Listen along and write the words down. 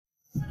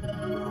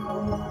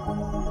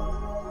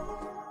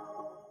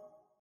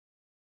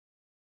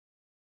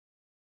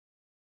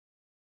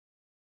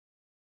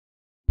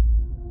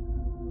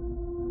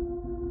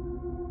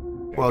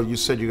Well, you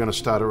said you're going to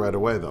start it right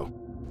away, though.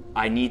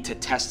 I need to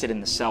test it in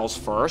the cells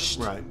first.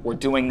 Right. We're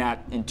doing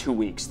that in 2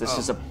 weeks. This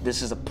is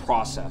a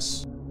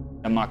process.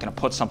 I'm not going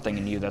to put something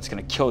in you that's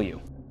going to kill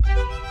you.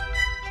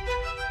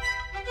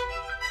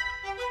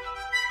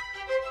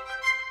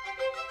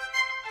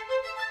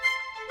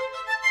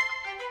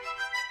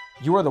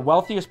 You are the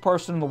wealthiest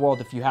person in the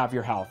world if you have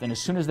your health, and as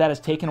soon as that is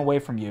taken away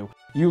from you,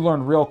 you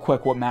learn real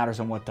quick what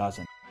matters and what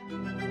doesn't.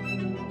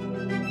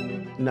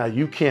 Now,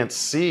 you can't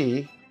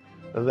see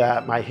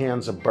that my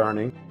hands are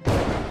burning.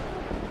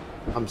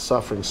 I'm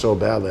suffering so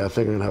badly, I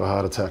think I'm gonna have a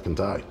heart attack and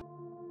die.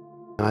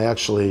 And I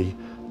actually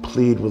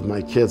plead with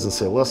my kids and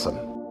say, listen,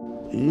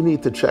 you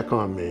need to check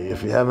on me.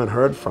 If you haven't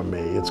heard from me,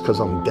 it's because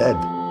I'm dead.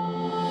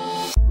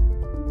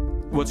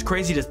 What's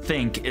crazy to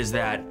think is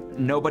that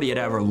nobody had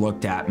ever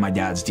looked at my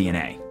dad's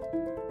DNA.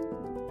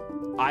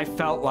 I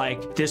felt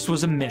like this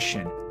was a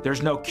mission.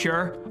 There's no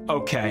cure?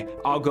 Okay,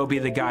 I'll go be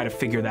the guy to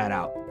figure that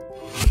out.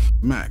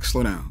 Max,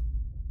 slow down.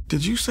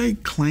 Did you say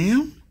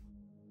clam?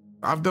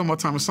 I've done my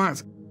time in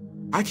science.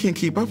 I can't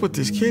keep up with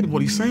this kid,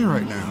 what he's saying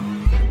right now.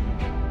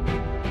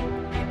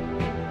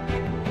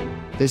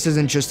 This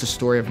isn't just the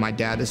story of my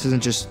dad. This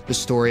isn't just the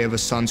story of a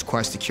son's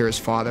quest to cure his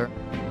father.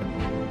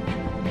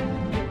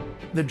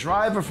 The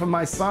driver for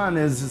my son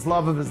is his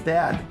love of his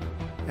dad,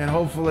 and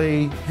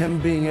hopefully him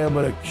being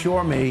able to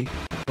cure me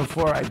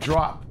before I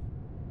drop.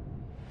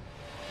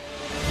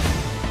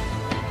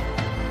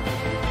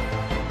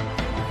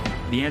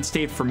 The end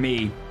state for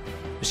me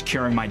is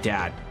curing my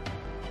dad.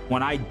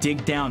 When I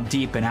dig down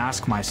deep and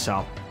ask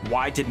myself,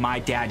 why did my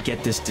dad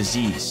get this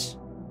disease?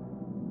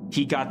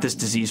 He got this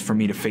disease for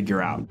me to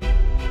figure out.